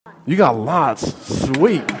You got lots.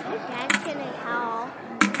 Sweet. My dad's gonna help.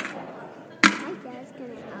 My dad's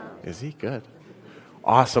gonna help. Is he good?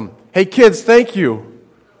 Awesome. Hey, kids, thank you.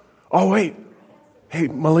 Oh, wait. Hey,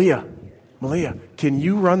 Malia, can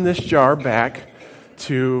you run this jar back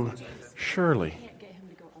to Shirley?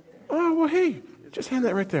 Oh, well, hey, just hand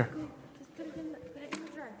that right there.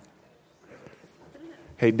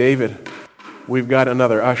 Hey, David, we've got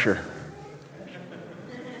another usher.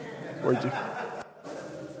 Where'd you?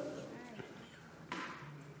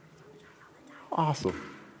 Awesome.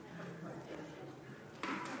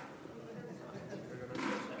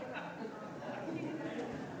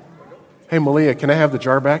 Hey, Malia, can I have the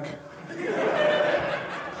jar back?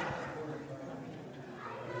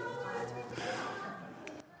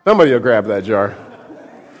 Somebody will grab that jar.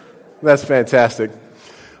 That's fantastic.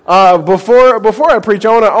 Before I preach,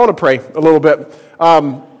 I want to pray a little bit.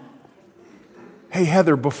 Hey,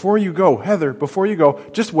 Heather, before you go,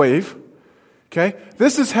 just wave. Okay?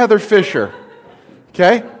 This is Heather Fisher.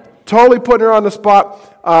 Okay? Totally putting her on the spot.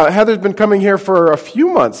 Heather's been coming here for a few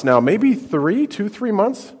months now, maybe 3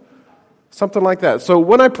 months. Something like that. So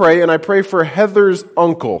when I pray, and I pray for Heather's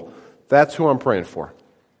uncle, that's who I'm praying for.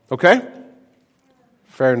 Okay?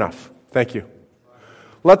 Fair enough. Thank you.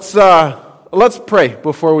 Let's pray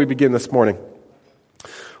before we begin this morning.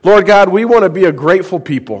 Lord God, we want to be a grateful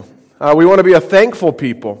people. We want to be a thankful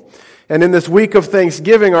people. And in this week of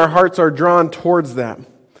Thanksgiving, our hearts are drawn towards that.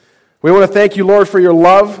 We want to thank you, Lord, for your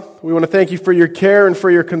love. We want to thank you for your care and for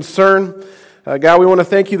your concern. God, we want to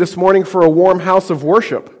thank you this morning for a warm house of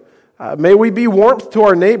worship. May we be warmth to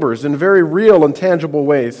our neighbors in very real and tangible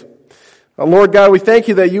ways. Lord God, we thank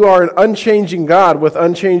you that you are an unchanging God with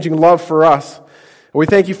unchanging love for us. We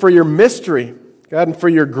thank you for your mystery, God, and for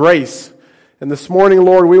your grace. And this morning,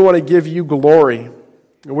 Lord, we want to give you glory.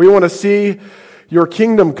 We want to see your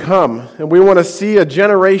kingdom come, and we want to see a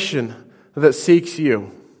generation that seeks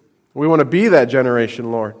you. We want to be that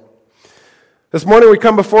generation, Lord. This morning we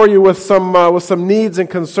come before you with some needs and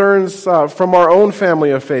concerns from our own family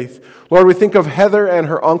of faith. Lord, we think of Heather and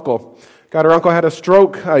her uncle. God, her uncle had a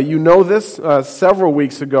stroke. You know this several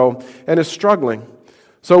weeks ago and is struggling.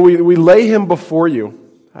 So we lay him before you.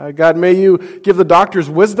 God, may you give the doctors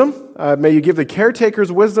wisdom. May you give the caretakers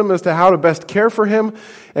wisdom as to how to best care for him.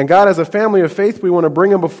 And God, as a family of faith, we want to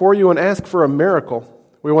bring him before you and ask for a miracle.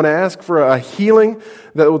 We want to ask for a healing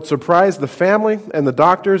that would surprise the family and the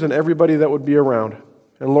doctors and everybody that would be around.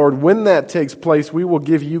 And Lord, when that takes place, we will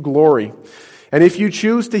give you glory. And if you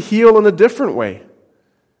choose to heal in a different way,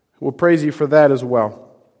 we'll praise you for that as well.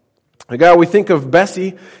 God, we think of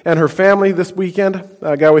Bessie and her family this weekend.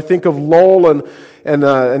 God, we think of Lowell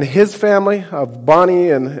and his family, of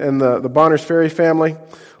Bonnie and the Bonners Ferry family.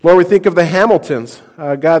 Lord, we think of the Hamiltons.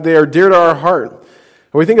 God, they are dear to our heart.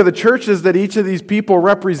 And we think of the churches that each of these people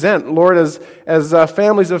represent. Lord, as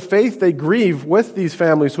families of faith, they grieve with these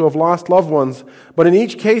families who have lost loved ones. But in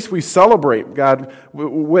each case, we celebrate, God,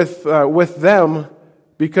 with them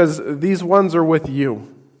because these ones are with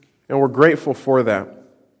you. And we're grateful for that.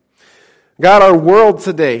 God, our world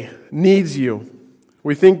today needs you.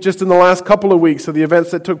 We think just in the last couple of weeks of the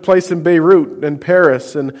events that took place in Beirut and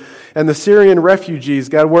Paris and the Syrian refugees.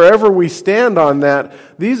 God, wherever we stand on that,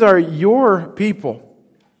 these are your people.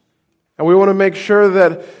 And we want to make sure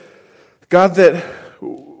that, God, that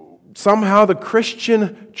somehow the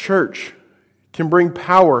Christian church can bring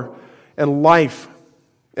power and life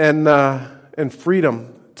and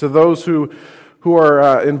freedom to those who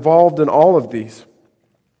are involved in all of these.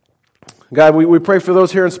 God, we pray for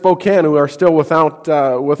those here in Spokane who are still without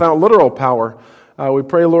literal power. We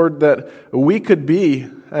pray, Lord, that we could be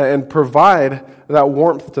and provide that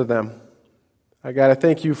warmth to them. God, I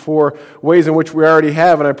thank you for ways in which we already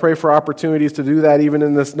have, and I pray for opportunities to do that even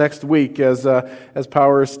in this next week as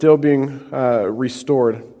power is still being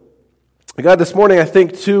restored. God, this morning I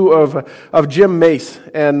think too of Jim Mace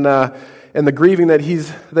and the grieving that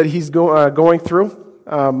he's going through.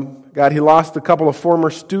 God, he lost a couple of former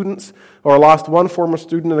students, or lost one former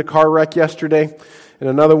student in a car wreck yesterday, and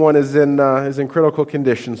another one is in critical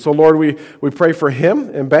condition. So, Lord, we pray for him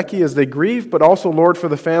and Becky as they grieve, but also, Lord, for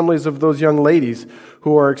the families of those young ladies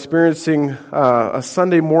who are experiencing a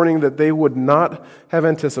Sunday morning that they would not have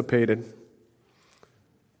anticipated.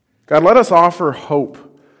 God, let us offer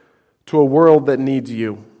hope to a world that needs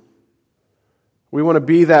you. We want to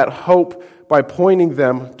be that hope by pointing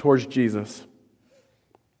them towards Jesus.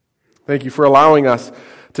 Thank you for allowing us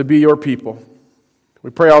to be your people. We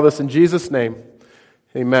pray all this in Jesus' name.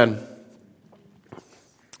 Amen.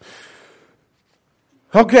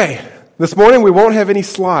 Okay, this morning we won't have any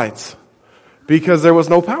slides because there was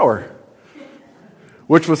no power.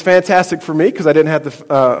 which was fantastic for me because I didn't have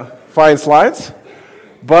to find slides,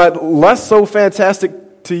 but less so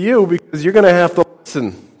fantastic to you because you're going to have to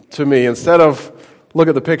listen to me instead of look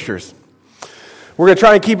at the pictures. We're going to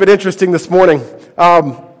try and keep it interesting this morning.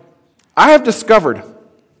 I have discovered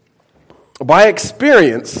by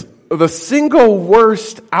experience the single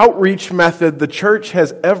worst outreach method the church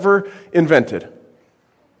has ever invented.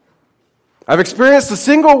 I've experienced the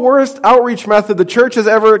single worst outreach method the church has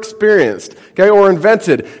ever experienced, okay, or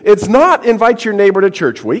invented. It's not invite your neighbor to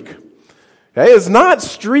church week. Okay, it's not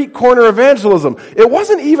street corner evangelism. It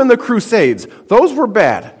wasn't even the Crusades. Those were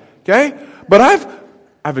bad. Okay, but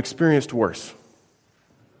I've experienced worse.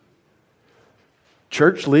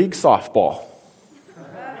 Church league softball.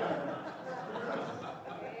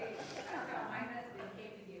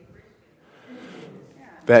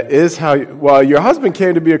 That is how, your husband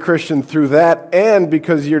came to be a Christian through that and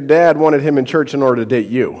because your dad wanted him in church in order to date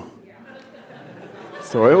you.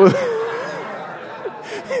 So it was,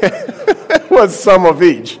 it was some of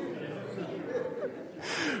each.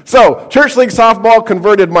 So, church league softball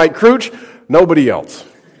converted Mike Crouch, nobody else.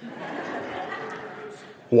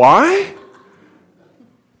 Why?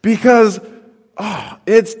 Because,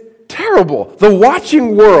 it's terrible. The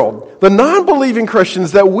watching world, the non-believing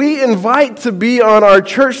Christians that we invite to be on our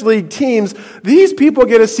church league teams, these people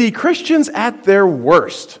get to see Christians at their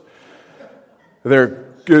worst.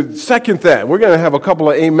 They're good. Second that, we're going to have a couple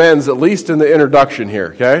of amens at least in the introduction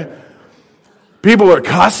here, okay? People are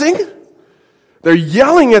cussing. They're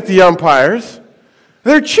yelling at the umpires.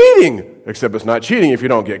 They're cheating. Except it's not cheating if you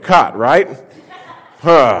don't get caught, right?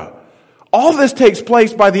 All this takes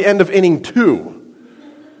place by the end of inning 2.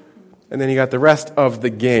 And then you got the rest of the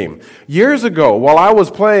game. Years ago, while I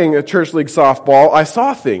was playing a church league softball, I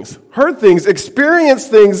saw things, heard things,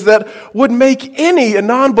 experienced things that would make any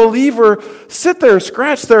non-believer sit there and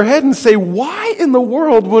scratch their head and say, why in the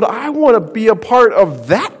world would I want to be a part of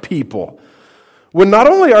that people? When not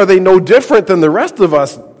only are they no different than the rest of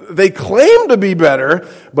us, they claim to be better,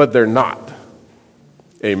 but they're not.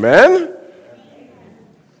 Amen?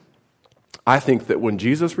 I think that when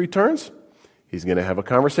Jesus returns, he's going to have a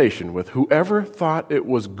conversation with whoever thought it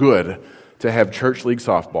was good to have church league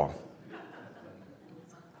softball.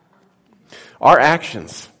 Our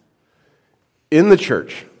actions in the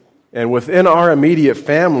church and within our immediate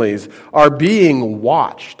families are being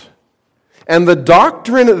watched. And the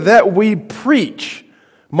doctrine that we preach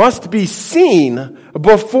must be seen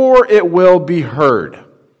before it will be heard.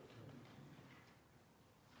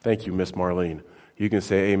 Thank you, Miss Marlene. You can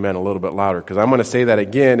say amen a little bit louder because I'm going to say that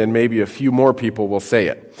again and maybe a few more people will say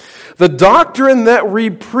it. The doctrine that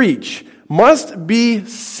we preach must be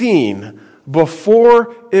seen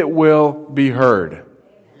before it will be heard.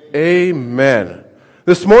 Amen.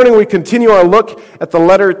 This morning we continue our look at the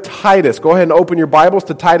letter Titus. Go ahead and open your Bibles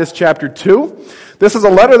to Titus chapter 2. This is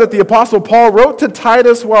a letter that the Apostle Paul wrote to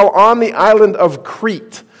Titus while on the island of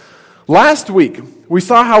Crete. Last week, we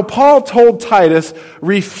saw how Paul told Titus,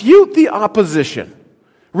 refute the opposition.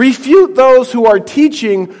 Refute those who are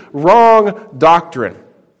teaching wrong doctrine.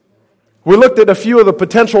 We looked at a few of the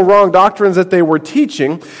potential wrong doctrines that they were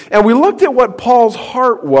teaching, and we looked at what Paul's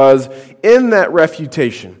heart was in that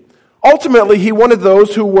refutation. Ultimately, he wanted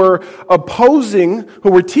those who were opposing,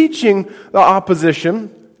 who were teaching the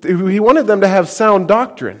opposition, he wanted them to have sound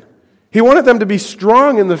doctrine. He wanted them to be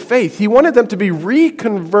strong in the faith. He wanted them to be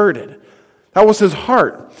reconverted. That was his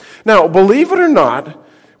heart. Now, believe it or not,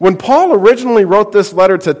 when Paul originally wrote this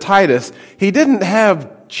letter to Titus, he didn't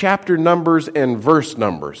have chapter numbers and verse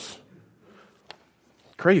numbers.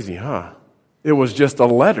 Crazy, huh? It was just a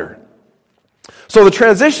letter. So the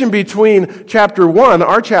transition between chapter 1,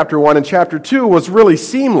 our chapter 1, and chapter 2 was really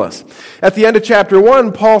seamless. At the end of chapter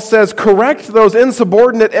 1, Paul says, correct those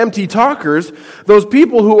insubordinate empty talkers, those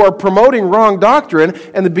people who are promoting wrong doctrine.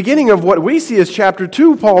 And the beginning of what we see is chapter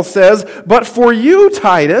 2, Paul says, but for you,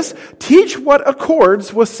 Titus, teach what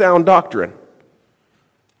accords with sound doctrine.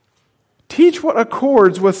 Teach what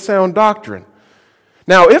accords with sound doctrine.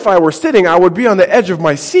 Now, if I were sitting, I would be on the edge of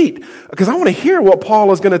my seat because I want to hear what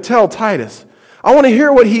Paul is going to tell Titus. I want to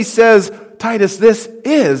hear what he says, Titus, this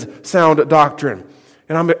is sound doctrine.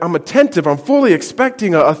 And I'm attentive, I'm fully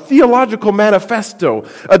expecting a theological manifesto,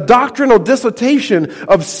 a doctrinal dissertation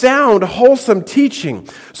of sound, wholesome teaching.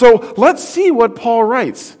 So let's see what Paul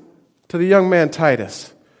writes to the young man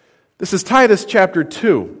Titus. This is Titus chapter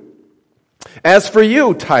 2. As for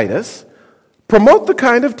you, Titus, promote the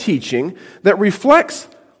kind of teaching that reflects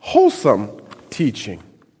wholesome teaching.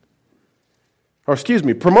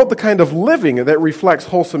 Promote the kind of living that reflects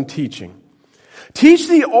wholesome teaching. Teach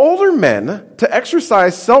the older men to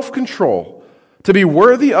exercise self-control, to be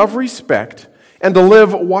worthy of respect, and to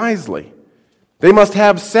live wisely. They must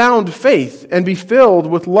have sound faith and be filled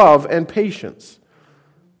with love and patience.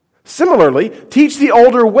 Similarly, teach the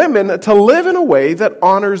older women to live in a way that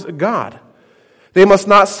honors God. They must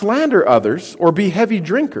not slander others or be heavy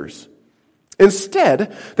drinkers.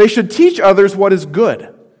 Instead, they should teach others what is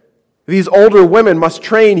good. These older women must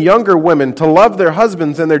train younger women to love their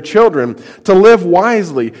husbands and their children, to live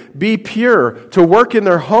wisely, be pure, to work in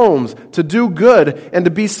their homes, to do good, and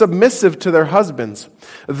to be submissive to their husbands.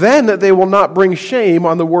 Then they will not bring shame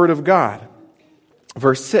on the word of God.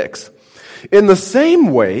 Verse 6. In the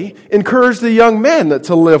same way, encourage the young men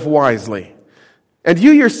to live wisely. And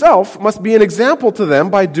you yourself must be an example to them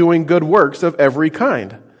by doing good works of every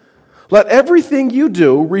kind. Let everything you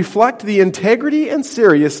do reflect the integrity and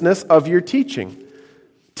seriousness of your teaching.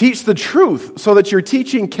 Teach the truth so that your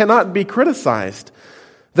teaching cannot be criticized.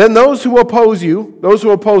 Then those who oppose you, those who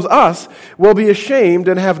oppose us, will be ashamed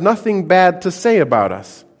and have nothing bad to say about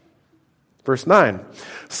us. Verse 9,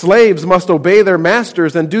 slaves must obey their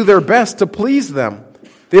masters and do their best to please them.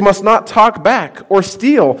 They must not talk back or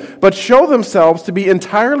steal, but show themselves to be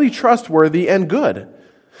entirely trustworthy and good.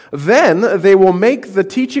 Then they will make the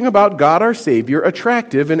teaching about God our Savior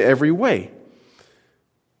attractive in every way.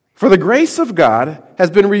 For the grace of God has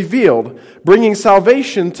been revealed, bringing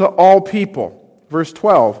salvation to all people. Verse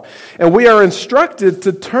 12, and we are instructed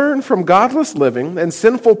to turn from godless living and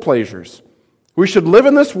sinful pleasures. We should live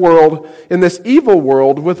in this world, in this evil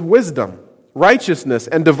world, with wisdom, righteousness,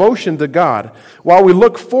 and devotion to God, while we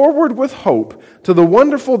look forward with hope to the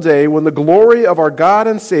wonderful day when the glory of our God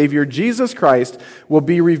and Savior, Jesus Christ, will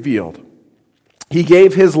be revealed. He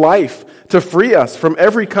gave His life to free us from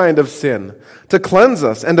every kind of sin, to cleanse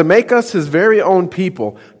us, and to make us His very own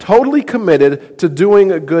people, totally committed to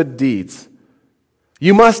doing good deeds.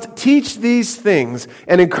 You must teach these things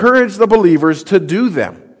and encourage the believers to do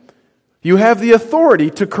them. You have the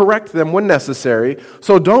authority to correct them when necessary,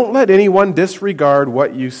 so don't let anyone disregard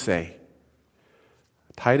what you say.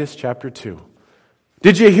 Titus chapter 2.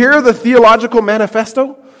 Did you hear the theological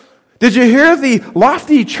manifesto? Did you hear the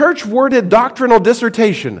lofty church-worded doctrinal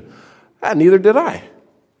dissertation? Neither did I.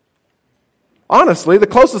 Honestly, the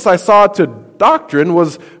closest I saw to doctrine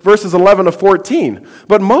was verses 11 to 14,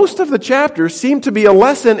 but most of the chapters seem to be a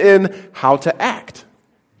lesson in how to act.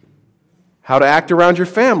 How to act around your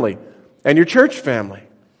family and your church family.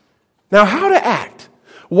 Now, how to act?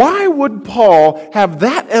 Why would Paul have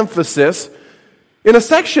that emphasis in a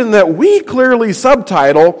section that we clearly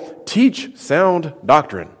subtitle, Teach Sound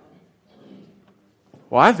Doctrine?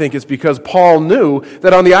 Well, I think it's because Paul knew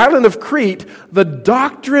that on the island of Crete, the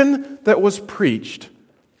doctrine that was preached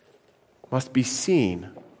must be seen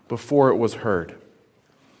before it was heard.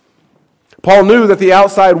 Paul knew that the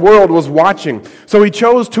outside world was watching, so he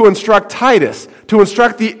chose to instruct Titus, to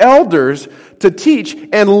instruct the elders to teach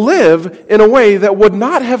and live in a way that would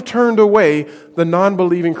not have turned away the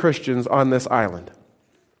non-believing Christians on this island.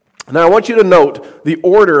 Now I want you to note the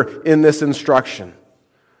order in this instruction.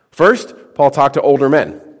 First, Paul talked to older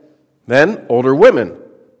men, then older women,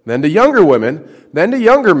 then to younger women, then to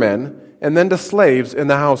younger men, and then to slaves in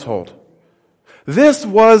the household. This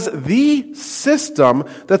was the system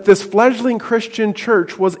that this fledgling Christian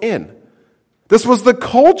church was in. This was the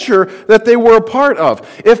culture that they were a part of.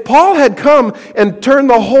 If Paul had come and turned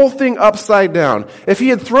the whole thing upside down, if he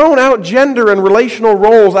had thrown out gender and relational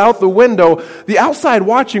roles out the window, the outside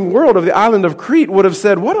watching world of the island of Crete would have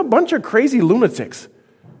said, what a bunch of crazy lunatics.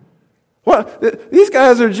 What? These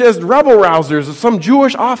guys are just rebel-rousers of some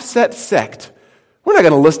Jewish offset sect. We're not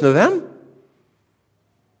going to listen to them.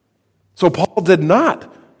 So Paul did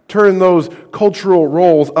not turn those cultural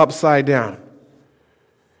roles upside down.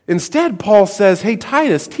 Instead, Paul says, hey,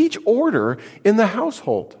 Titus, teach order in the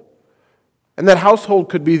household. And that household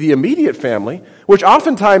could be the immediate family, which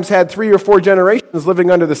oftentimes had 3 or 4 generations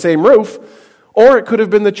living under the same roof, or it could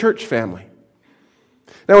have been the church family.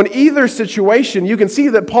 Now, in either situation, you can see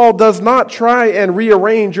that Paul does not try and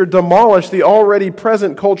rearrange or demolish the already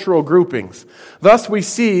present cultural groupings. Thus, we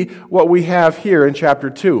see what we have here in chapter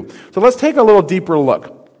 2. So let's take a little deeper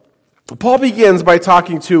look. Paul begins by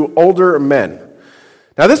talking to older men.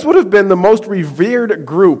 Now, this would have been the most revered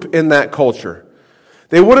group in that culture.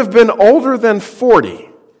 They would have been older than 40.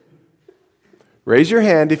 Raise your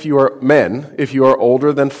hand if you are men, if you are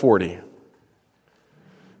older than 40.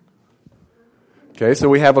 Okay, so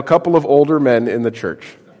we have a couple of older men in the church.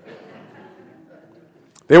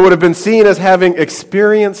 They would have been seen as having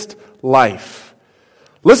experienced life.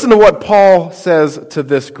 Listen to what Paul says to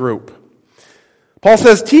this group. Paul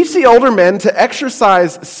says, teach the older men to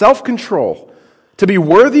exercise self-control, to be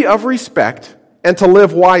worthy of respect, and to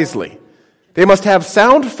live wisely. They must have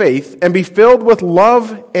sound faith and be filled with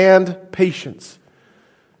love and patience.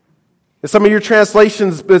 In some of your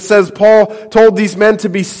translations, it says Paul told these men to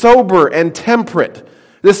be sober and temperate.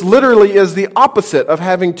 This literally is the opposite of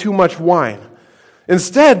having too much wine.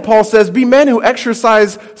 Instead, Paul says, be men who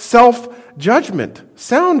exercise self-judgment,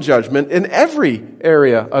 sound judgment in every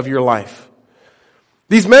area of your life.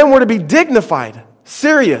 These men were to be dignified,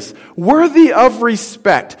 serious, worthy of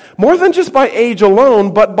respect, more than just by age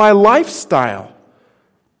alone, but by lifestyle.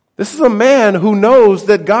 This is a man who knows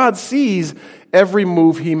that God sees every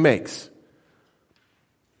move he makes.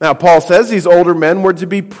 Now, Paul says these older men were to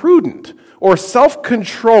be prudent or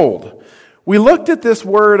self-controlled. We looked at this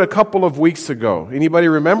word a couple of weeks ago. Anybody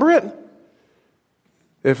remember it?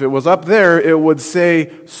 If it was up there, it would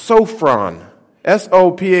say sophron,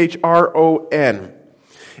 S-O-P-H-R-O-N.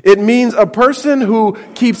 It means a person who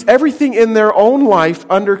keeps everything in their own life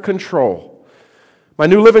under control. My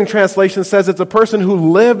New Living Translation says it's a person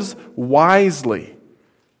who lives wisely.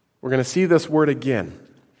 We're going to see this word again.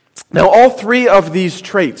 Now, all three of these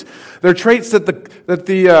traits, they're traits that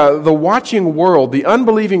the watching world, the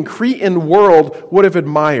unbelieving Cretan world, would have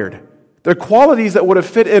admired. They're qualities that would have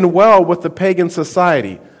fit in well with the pagan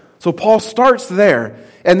society. So Paul starts there,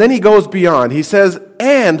 and then he goes beyond. He says,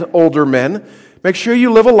 and older men, make sure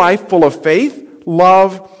you live a life full of faith,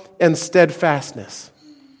 love, and steadfastness,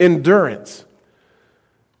 endurance.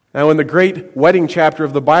 Now, in the great wedding chapter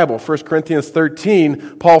of the Bible, 1 Corinthians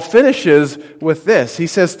 13, Paul finishes with this. He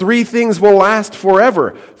says, 3 things will last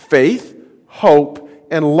forever: faith, hope,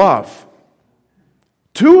 and love.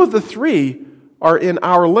 2 of the 3 are in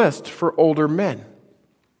our list for older men.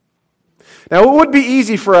 Now, it would be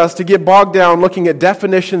easy for us to get bogged down looking at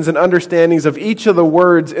definitions and understandings of each of the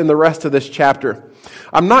words in the rest of this chapter.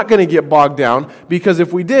 I'm not going to get bogged down, because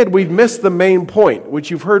if we did, we'd miss the main point,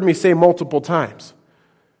 which you've heard me say multiple times.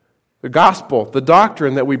 The gospel, the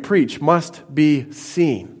doctrine that we preach, must be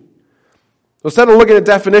seen. So instead of looking at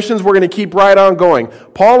definitions, we're going to keep right on going.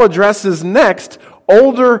 Paul addresses next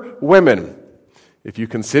older women. If you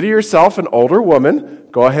consider yourself an older woman,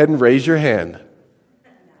 go ahead and raise your hand.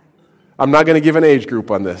 I'm not going to give an age group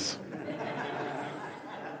on this.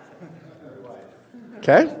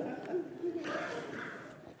 Okay?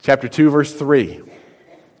 Chapter 2, verse 3.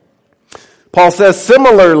 Paul says,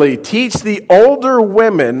 similarly, teach the older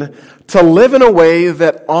women to live in a way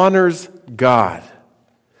that honors God.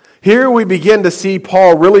 Here we begin to see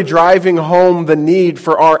Paul really driving home the need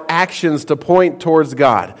for our actions to point towards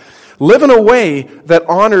God. Live in a way that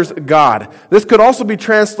honors God. This could also be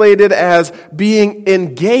translated as being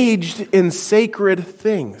engaged in sacred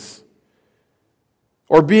things,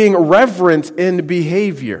 or being reverent in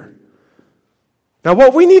behavior. Now,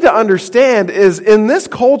 what we need to understand is, in this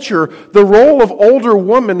culture, the role of older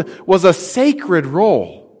women was a sacred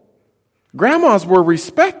role. Grandmas were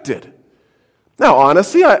respected. Now,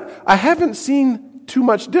 honestly, I haven't seen too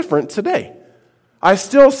much different today. I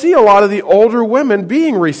still see a lot of the older women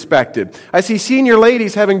being respected. I see senior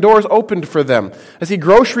ladies having doors opened for them. I see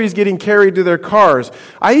groceries getting carried to their cars.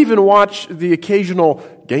 I even watch the occasional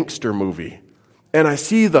gangster movie, and I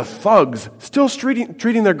see the thugs still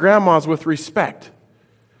treating their grandmas with respect.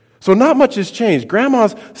 So not much has changed.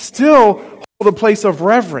 Grandmas still hold a place of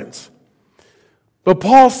reverence. But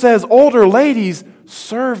Paul says, older ladies,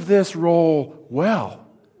 serve this role well.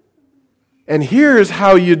 And here's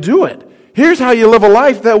how you do it. Here's how you live a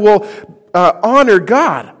life that will honor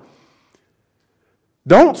God.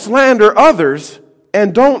 Don't slander others,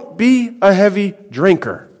 and don't be a heavy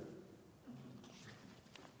drinker.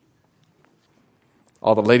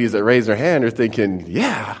 All the ladies that raise their hand are thinking,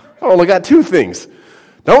 yeah, I only got 2 things.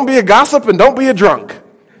 Don't be a gossip and don't be a drunk.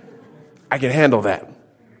 I can handle that.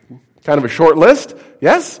 Kind of a short list,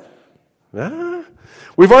 yes?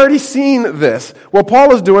 We've already seen this. What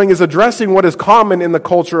Paul is doing is addressing what is common in the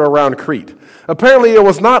culture around Crete. Apparently, it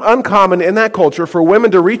was not uncommon in that culture for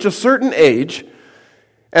women to reach a certain age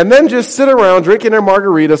and then just sit around drinking their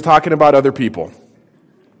margaritas talking about other people.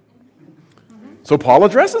 So Paul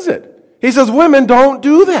addresses it. He says, women, don't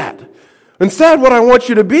do that. Instead, what I want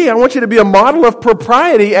you to be a model of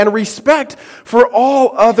propriety and respect for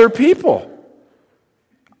all other people.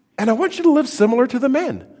 And I want you to live similar to the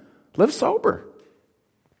men. Live sober.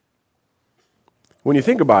 When you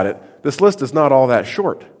think about it, this list is not all that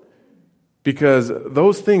short, because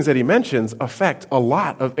those things that he mentions affect a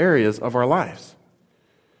lot of areas of our lives.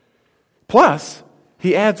 Plus,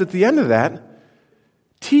 he adds at the end of that,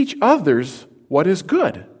 teach others what is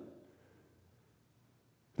good.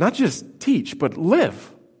 Not just teach, but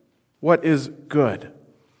live what is good.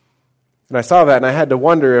 And I saw that and I had to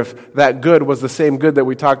wonder if that good was the same good that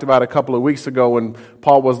we talked about a couple of weeks ago when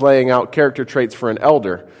Paul was laying out character traits for an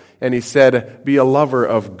elder. And he said, be a lover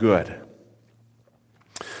of good.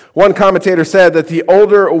 One commentator said that the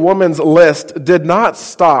older woman's list did not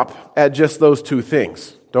stop at just those two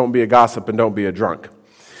things. Don't be a gossip and don't be a drunk.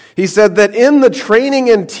 He said that in the training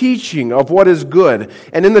and teaching of what is good,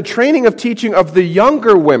 and in the training of teaching of the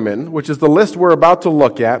younger women, which is the list we're about to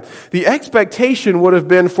look at, the expectation would have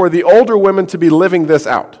been for the older women to be living this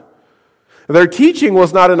out. Their teaching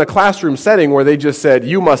was not in a classroom setting where they just said,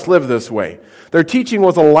 you must live this way. Their teaching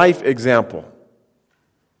was a life example.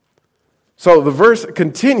 So the verse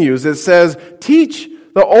continues. It says, teach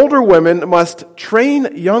the older women must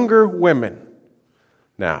train younger women.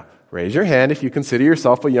 Now, raise your hand if you consider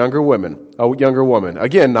yourself a younger woman.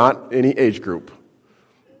 Again, not any age group.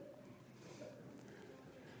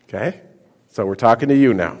 Okay? So we're talking to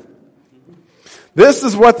you now. This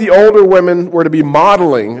is what the older women were to be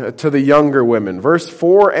modeling to the younger women. Verse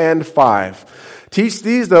 4 and 5. Teach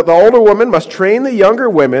these that the older women must train the younger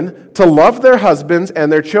women to love their husbands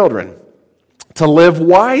and their children, to live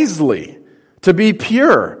wisely, to be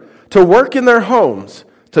pure, to work in their homes,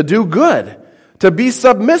 to do good, to be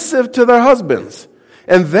submissive to their husbands,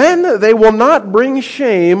 and then they will not bring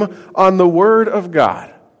shame on the word of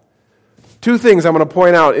God. Two things I'm going to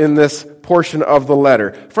point out in this portion of the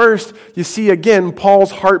letter. First, you see again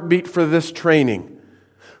Paul's heartbeat for this training.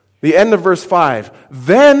 The end of verse 5.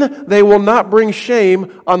 Then they will not bring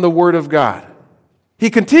shame on the word of God. He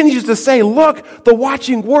continues to say, look, the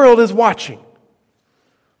watching world is watching.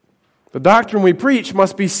 The doctrine we preach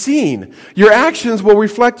must be seen. Your actions will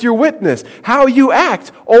reflect your witness. How you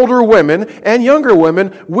act, older women and younger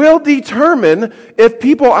women, will determine if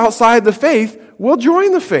people outside the faith will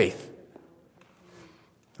join the faith.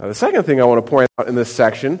 Now, the second thing I want to point out in this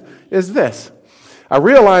section is this. I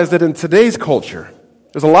realize that in today's culture,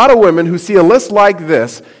 there's a lot of women who see a list like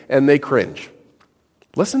this and they cringe.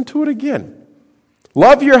 Listen to it again.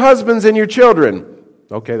 Love your husbands and your children.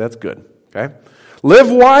 Okay, that's good. Okay?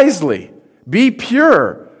 Live wisely. Be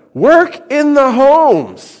pure. Work in the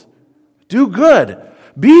homes. Do good.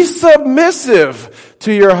 Be submissive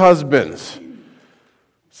to your husbands.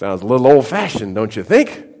 Sounds a little old-fashioned, don't you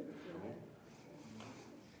think?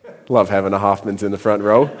 Love having the Hoffmans in the front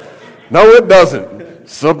row. No, it doesn't.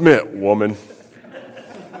 Submit, woman.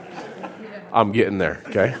 I'm getting there,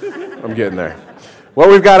 okay? I'm getting there. What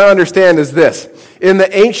we've got to understand is this. In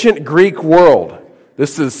the ancient Greek world,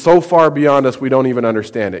 this is so far beyond us we don't even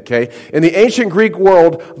understand it, okay? In the ancient Greek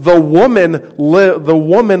world, the woman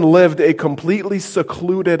lived a completely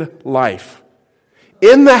secluded life.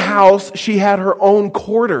 In the house, she had her own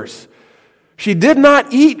quarters. She did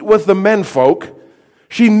not eat with the menfolk.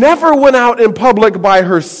 She never went out in public by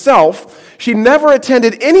herself. She never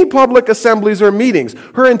attended any public assemblies or meetings.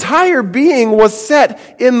 Her entire being was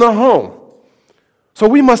set in the home. So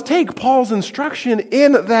we must take Paul's instruction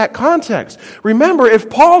in that context. Remember, if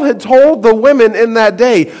Paul had told the women in that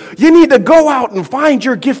day, you need to go out and find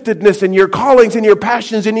your giftedness and your callings and your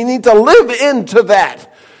passions, and you need to live into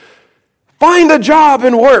that. Find a job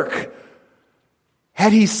and work.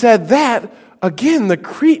 Had he said that, again, the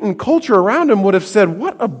Cretan culture around him would have said,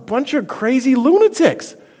 what a bunch of crazy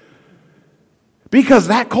lunatics. Because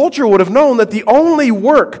that culture would have known that the only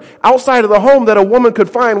work outside of the home that a woman could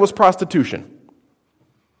find was prostitution.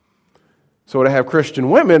 So to have Christian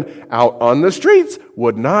women out on the streets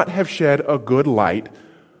would not have shed a good light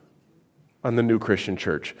on the new Christian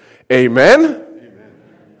church. Amen? Amen.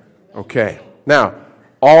 Okay. Now,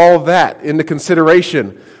 all that into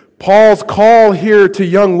consideration, Paul's call here to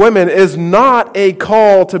young women is not a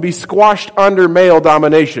call to be squashed under male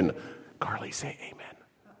domination. Carly, say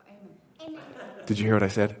amen. Did you hear what I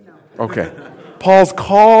said? No. Okay. Paul's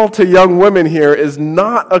call to young women here is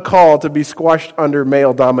not a call to be squashed under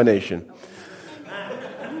male domination.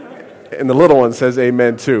 And the little one says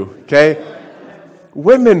amen too, okay?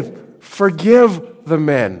 Women, forgive the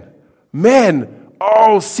men. Men,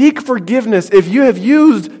 seek forgiveness. If you have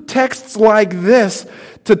used texts like this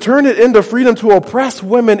to turn it into freedom to oppress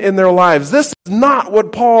women in their lives, this is not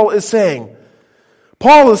what Paul is saying.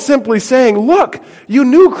 Paul is simply saying, look, you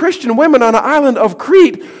new Christian women on an island of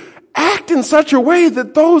Crete, act in such a way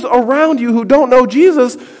that those around you who don't know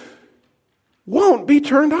Jesus won't be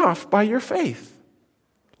turned off by your faith.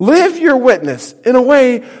 Live your witness in a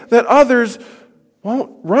way that others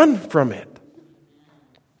won't run from it.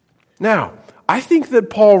 Now, I think that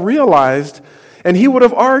Paul realized, and he would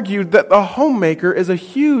have argued, that the homemaker is a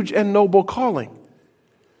huge and noble calling.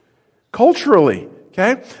 Culturally,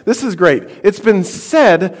 okay? This is great. It's been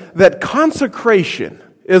said that consecration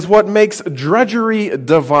is what makes drudgery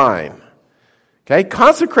divine. Okay?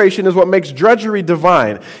 Consecration is what makes drudgery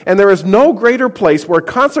divine. And there is no greater place where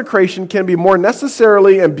consecration can be more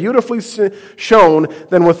necessarily and beautifully shown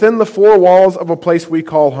than within the four walls of a place we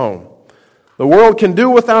call home. The world can do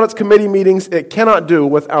without its committee meetings. It cannot do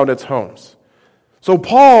without its homes. So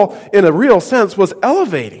Paul, in a real sense, was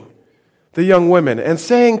elevating the young women and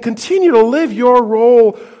saying, continue to live your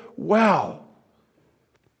role well.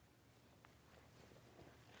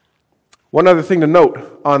 One other thing to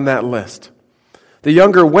note on that list. The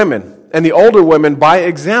younger women and the older women, by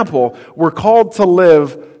example, were called to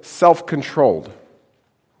live self-controlled.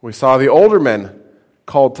 We saw the older men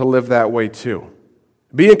called to live that way too.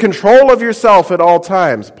 Be in control of yourself at all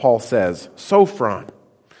times, Paul says. Sophron.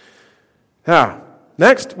 Now,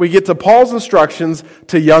 next we get to Paul's instructions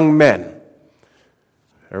to young men.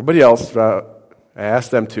 Everybody else, I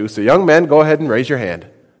asked them too. So young men, go ahead and raise your hand.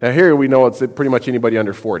 Now here we know it's pretty much anybody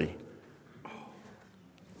under 40.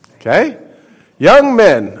 Okay? Young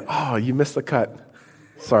men. Oh, you missed the cut.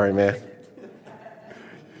 Sorry, man.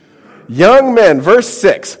 Young men, verse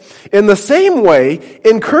 6. In the same way,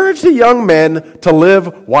 encourage the young men to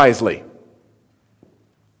live wisely.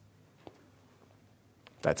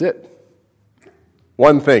 That's it.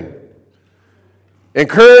 One thing.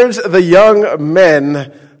 Encourage the young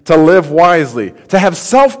men to live wisely, to have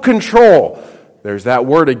self-control. There's that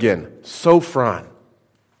word again, sophron.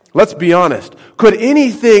 Let's be honest. Could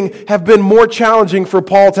anything have been more challenging for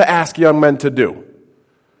Paul to ask young men to do?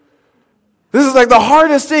 This is like the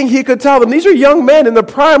hardest thing he could tell them. These are young men in the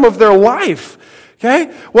prime of their life.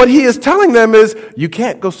 Okay? What he is telling them is, you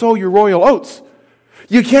can't go sow your royal oats.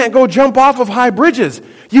 You can't go jump off of high bridges.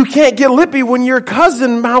 You can't get lippy when your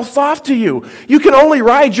cousin mouths off to you. You can only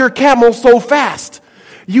ride your camel so fast.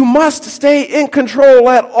 You must stay in control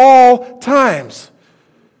at all times.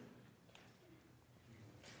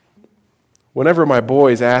 Whenever my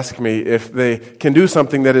boys ask me if they can do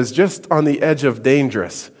something that is just on the edge of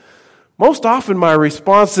dangerous, most often my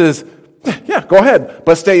response is, yeah, go ahead,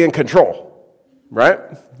 but stay in control. Right?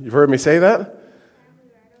 You've heard me say that?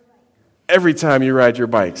 Every time you ride your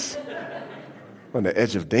bikes. On the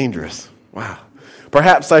edge of dangerous. Wow.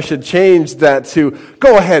 Perhaps I should change that to,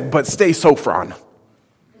 go ahead, but stay sophron.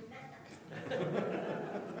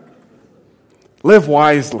 Live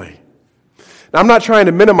wisely. Now, I'm not trying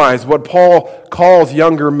to minimize what Paul calls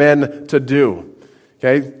younger men to do.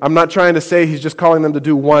 Okay? I'm not trying to say he's just calling them to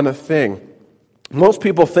do one thing. Most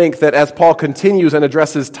people think that as Paul continues and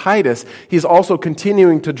addresses Titus, he's also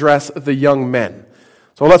continuing to address the young men.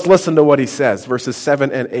 So let's listen to what he says, verses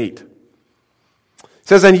 7 and 8. It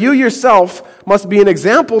says, and you yourself must be an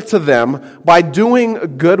example to them by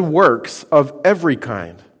doing good works of every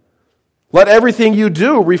kind. Let everything you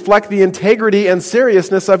do reflect the integrity and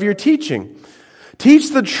seriousness of your teaching.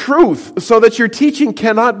 Teach the truth so that your teaching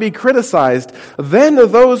cannot be criticized. Then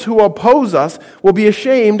those who oppose us will be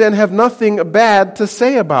ashamed and have nothing bad to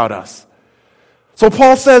say about us. So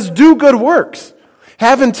Paul says, do good works.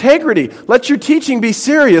 Have integrity. Let your teaching be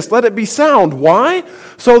serious. Let it be sound. Why?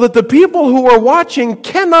 So that the people who are watching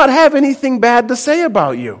cannot have anything bad to say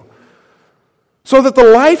about you. So that the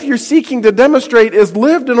life you're seeking to demonstrate is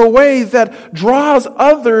lived in a way that draws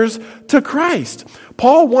others to Christ.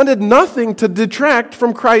 Paul wanted nothing to detract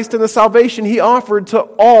from Christ and the salvation he offered to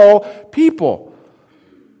all people.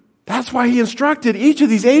 That's why he instructed each of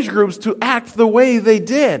these age groups to act the way they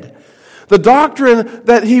did. The doctrine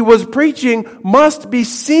that he was preaching must be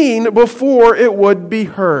seen before it would be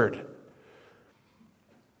heard.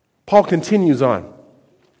 Paul continues on,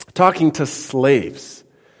 talking to slaves.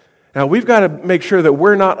 Now, we've got to make sure that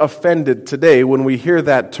we're not offended today when we hear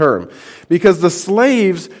that term, because the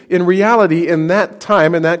slaves, in reality, in that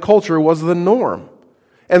time, in that culture, was the norm.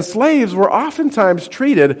 And slaves were oftentimes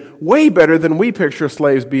treated way better than we picture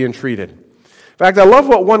slaves being treated. In fact, I love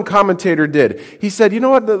what one commentator did. He said, you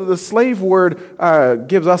know what, the slave word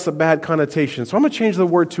gives us a bad connotation, so I'm going to change the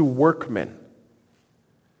word to workman.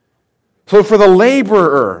 So for the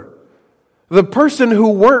laborer, the person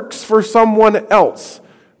who works for someone else,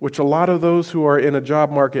 which a lot of those who are in a job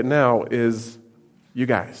market now is you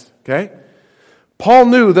guys, okay? Paul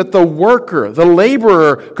knew that the worker, the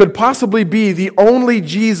laborer, could possibly be the only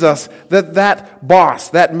Jesus that boss,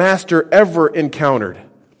 that master ever encountered.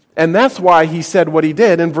 And that's why he said what he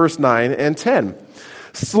did in verse 9 and 10.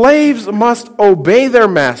 Slaves must obey their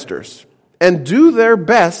masters and do their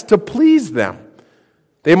best to please them.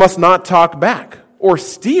 They must not talk back or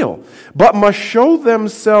steal, but must show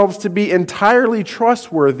themselves to be entirely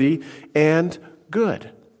trustworthy and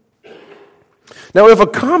good. Now, if a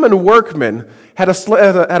common workman had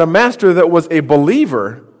a master that was a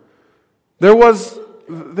believer, there was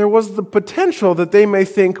there was the potential that they may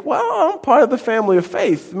think, well, I'm part of the family of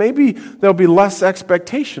faith. Maybe there'll be less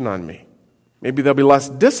expectation on me. Maybe there'll be less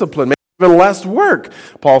discipline, maybe even less work.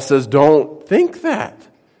 Paul says, don't think that.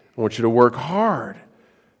 I want you to work hard.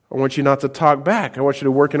 I want you not to talk back. I want you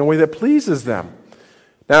to work in a way that pleases them.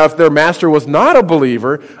 Now, if their master was not a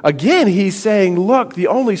believer, again, he's saying, look, the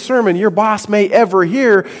only sermon your boss may ever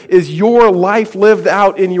hear is your life lived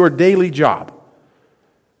out in your daily job.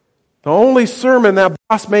 The only sermon that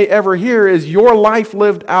boss may ever hear is your life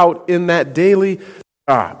lived out in that daily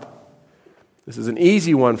job. This is an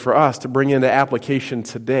easy one for us to bring into application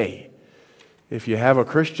today. If you have a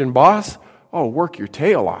Christian boss, work your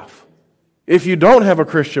tail off. If you don't have a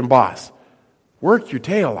Christian boss, work your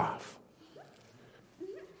tail off.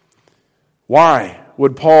 Why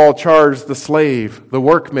would Paul charge the slave, the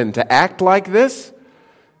workman, to act like this?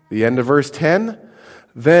 The end of verse 10,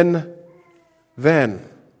 then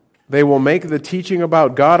they will make the teaching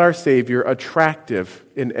about God our Savior attractive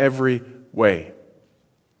in every way.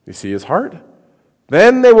 You see his heart?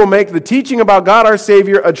 Then they will make the teaching about God our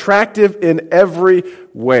Savior attractive in every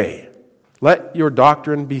way. Let your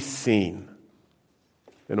doctrine be seen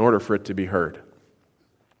in order for it to be heard.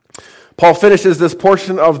 Paul finishes this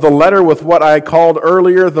portion of the letter with what I called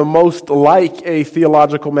earlier the most like a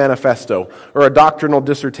theological manifesto or a doctrinal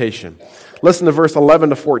dissertation. Listen to verse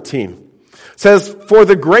 11 to 14. It says, "For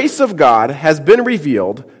the grace of God has been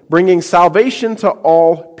revealed, bringing salvation to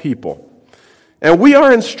all people. And we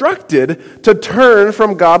are instructed to turn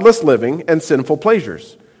from godless living and sinful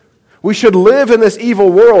pleasures. We should live in this evil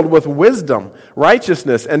world with wisdom,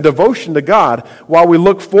 righteousness, and devotion to God while we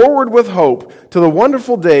look forward with hope to the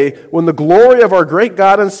wonderful day when the glory of our great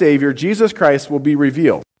God and Savior, Jesus Christ, will be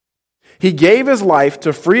revealed. He gave his life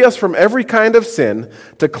to free us from every kind of sin,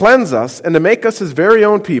 to cleanse us, and to make us his very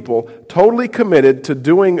own people, totally committed to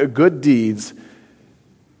doing good deeds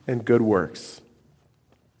and good works."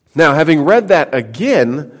 Now, having read that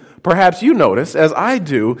again, perhaps you notice, as I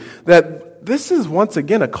do, that this is once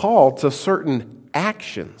again a call to certain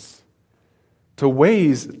actions, to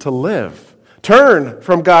ways to live. Turn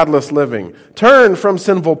from godless living. Turn from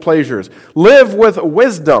sinful pleasures. Live with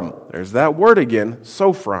wisdom. There's that word again,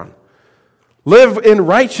 sophron. Live in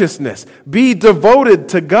righteousness. Be devoted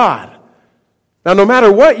to God. Now, no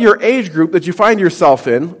matter what your age group that you find yourself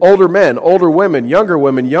in, older men, older women,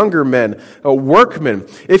 younger men, workmen,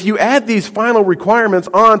 if you add these final requirements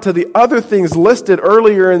on to the other things listed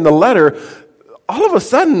earlier in the letter, all of a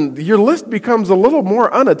sudden your list becomes a little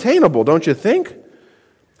more unattainable, don't you think?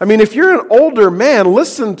 I mean, if you're an older man,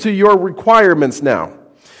 listen to your requirements now.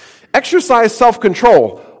 Exercise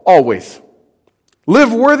self-control, always.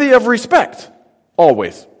 Live worthy of respect,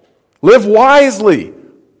 always. Live wisely,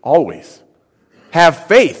 always. Have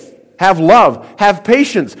faith, have love, have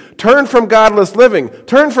patience, turn from godless living,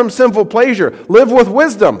 turn from sinful pleasure, live with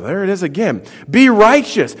wisdom. There it is again. Be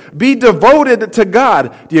righteous, be devoted to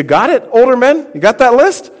God. Do you got it, older men? You got that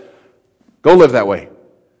list? Go live that way,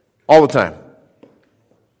 all the time.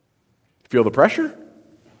 Feel the pressure?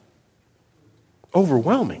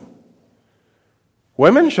 Overwhelming.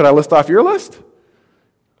 Women, should I list off your list?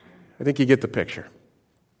 I think you get the picture.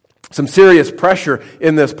 Some serious pressure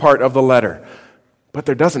in this part of the letter. But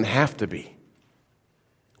there doesn't have to be.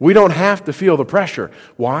 We don't have to feel the pressure.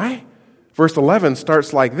 Why? Verse 11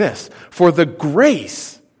 starts like this. "For the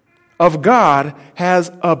grace of God has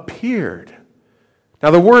appeared." Now,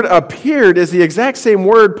 the word appeared is the exact same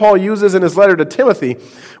word Paul uses in his letter to Timothy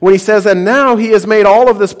when he says, "And now he has made all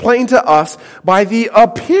of this plain to us by the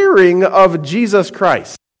appearing of Jesus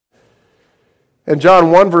Christ." In John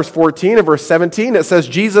 1, verse 14 and verse 17, it says,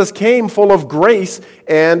 "Jesus came full of grace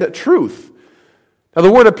and truth." Now,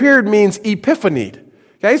 the word appeared means epiphanied.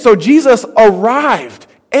 Okay, so Jesus arrived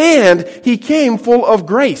and he came full of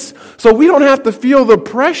grace. So we don't have to feel the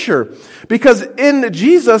pressure because in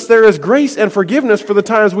Jesus there is grace and forgiveness for the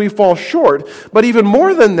times we fall short. But even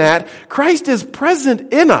more than that, Christ is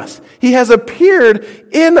present in us. He has appeared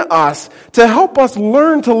in us to help us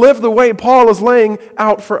learn to live the way Paul is laying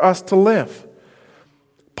out for us to live.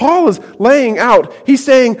 Paul is laying out, he's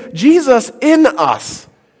saying, Jesus in us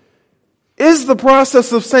is the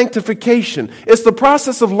process of sanctification. It's the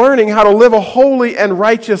process of learning how to live a holy and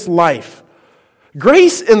righteous life.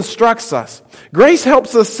 Grace instructs us. Grace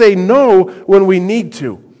helps us say no when we need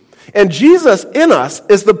to. And Jesus in us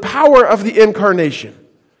is the power of the incarnation.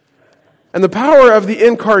 And the power of the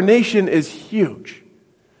incarnation is huge.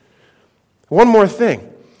 One more thing.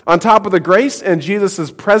 On top of the grace and Jesus'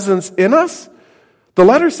 presence in us, the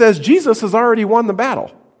letter says Jesus has already won the battle.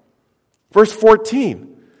 Verse 14.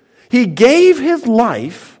 He gave his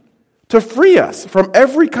life to free us from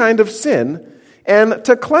every kind of sin and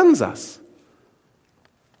to cleanse us.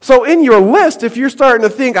 So in your list, if you're starting to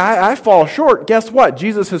think, I fall short, guess what?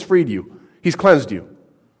 Jesus has freed you. He's cleansed you.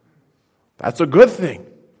 That's a good thing.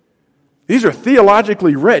 These are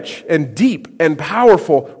theologically rich and deep and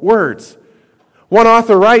powerful words. One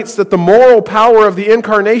author writes that the moral power of the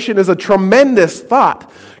incarnation is a tremendous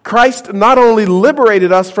thought. Christ not only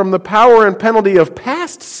liberated us from the power and penalty of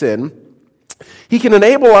past sin, He can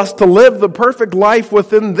enable us to live the perfect life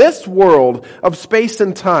within this world of space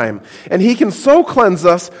and time. And He can so cleanse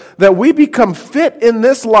us that we become fit in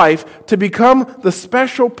this life to become the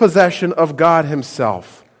special possession of God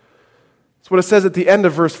Himself. That's what it says at the end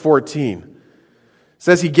of verse 14. It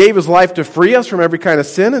says He gave His life to free us from every kind of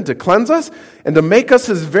sin and to cleanse us and to make us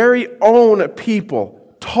His very own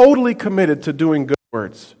people, totally committed to doing good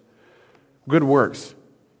works.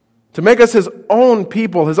 To make us His own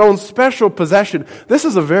people, His own special possession. This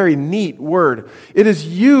is a very neat word. It is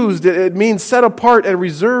used, it means set apart and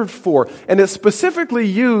reserved for, and it's specifically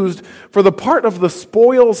used for the part of the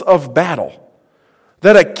spoils of battle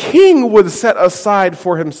that a king would set aside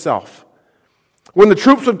for himself. When the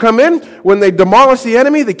troops would come in, when they demolished the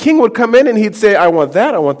enemy, the king would come in and he'd say, I want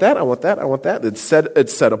that, I want that, I want that, I want that. It's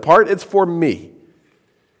set apart, it's for me.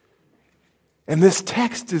 And this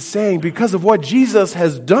text is saying, because of what Jesus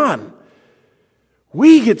has done,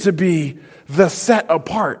 we get to be the set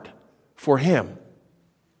apart for Him.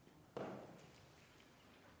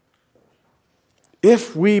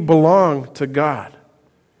 If we belong to God,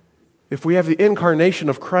 if we have the incarnation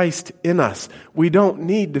of Christ in us, we don't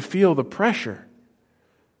need to feel the pressure,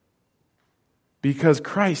 because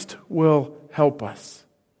Christ will help us.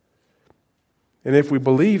 And if we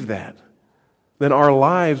believe that, then our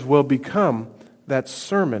lives will become that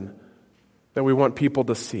sermon that we want people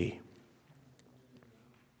to see.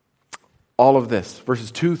 All of this,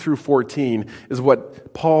 verses 2 through 14, is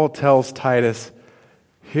what Paul tells Titus,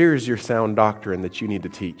 here's your sound doctrine that you need to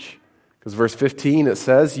teach. Because verse 15, it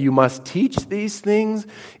says, you must teach these things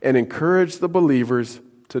and encourage the believers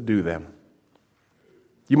to do them.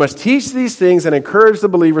 You must teach these things and encourage the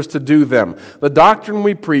believers to do them. The doctrine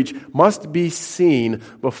we preach must be seen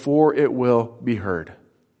before it will be heard.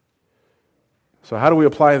 So how do we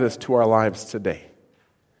apply this to our lives today?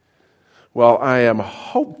 Well, I am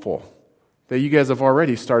hopeful that you guys have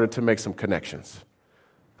already started to make some connections.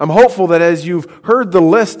 I'm hopeful that as you've heard the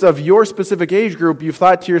list of your specific age group, you've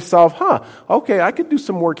thought to yourself, okay, I could do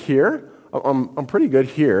some work here. I'm pretty good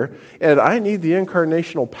here, and I need the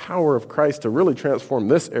incarnational power of Christ to really transform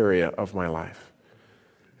this area of my life.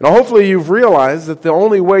 And hopefully you've realized that the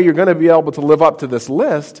only way you're going to be able to live up to this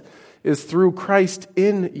list is through Christ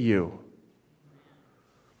in you.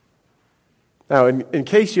 Now, in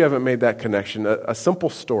case you haven't made that connection, a simple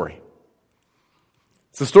story.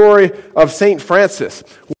 It's the story of St. Francis.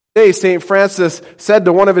 One day, St. Francis said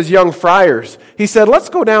to one of his young friars, he said, let's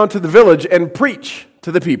go down to the village and preach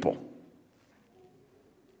to the people.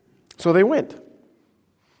 So they went.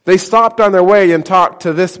 They stopped on their way and talked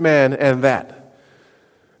to this man and that.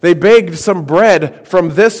 They begged some bread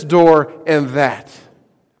from this door and that.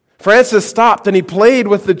 Francis stopped and he played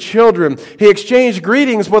with the children. He exchanged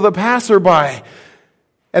greetings with a passerby.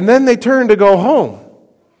 And then they turned to go home.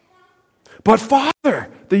 But Father,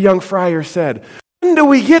 the young friar said, when do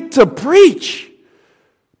we get to preach?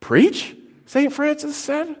 Preach? St. Francis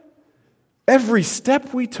said. Every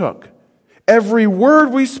step we took, every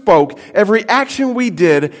word we spoke, every action we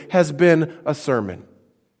did has been a sermon.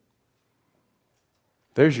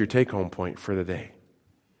 There's your take-home point for the day.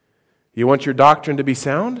 You want your doctrine to be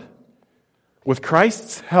sound? With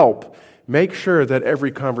Christ's help, make sure that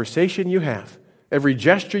every conversation you have, every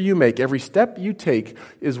gesture you make, every step you take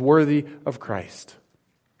is worthy of Christ.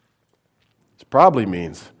 This probably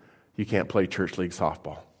means you can't play church league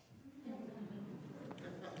softball.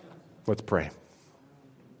 Let's pray.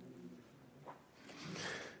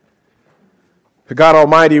 God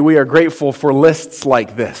Almighty, we are grateful for lists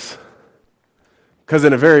like this. Because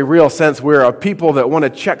in a very real sense, we're a people that want to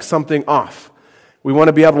check something off. We want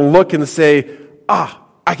to be able to look and say,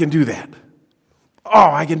 I can do that.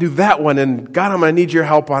 I can do that one, and God, I'm going to need your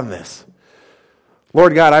help on this.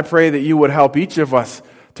 Lord God, I pray that you would help each of us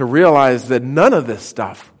to realize that none of this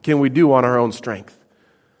stuff can we do on our own strength.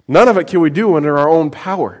 None of it can we do under our own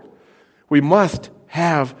power. We must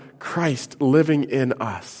have Christ living in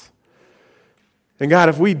us. And God,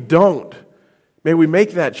 if we don't, may we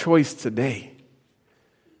make that choice today.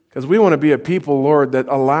 Because we want to be a people, Lord, that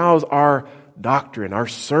allows our doctrine, our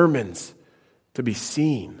sermons, to be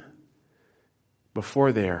seen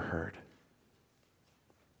before they are heard.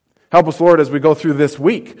 Help us, Lord, as we go through this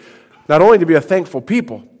week, not only to be a thankful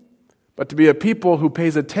people, but to be a people who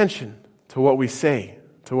pays attention to what we say,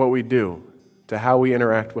 to what we do, to how we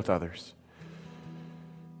interact with others.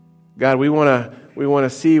 God, we want to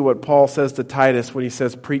see what Paul says to Titus when he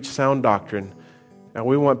says, preach sound doctrine. And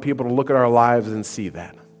we want people to look at our lives and see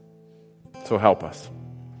that. So help us.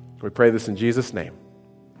 We pray this in Jesus' name.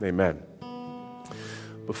 Amen.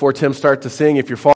 Before Tim starts to sing, if you're following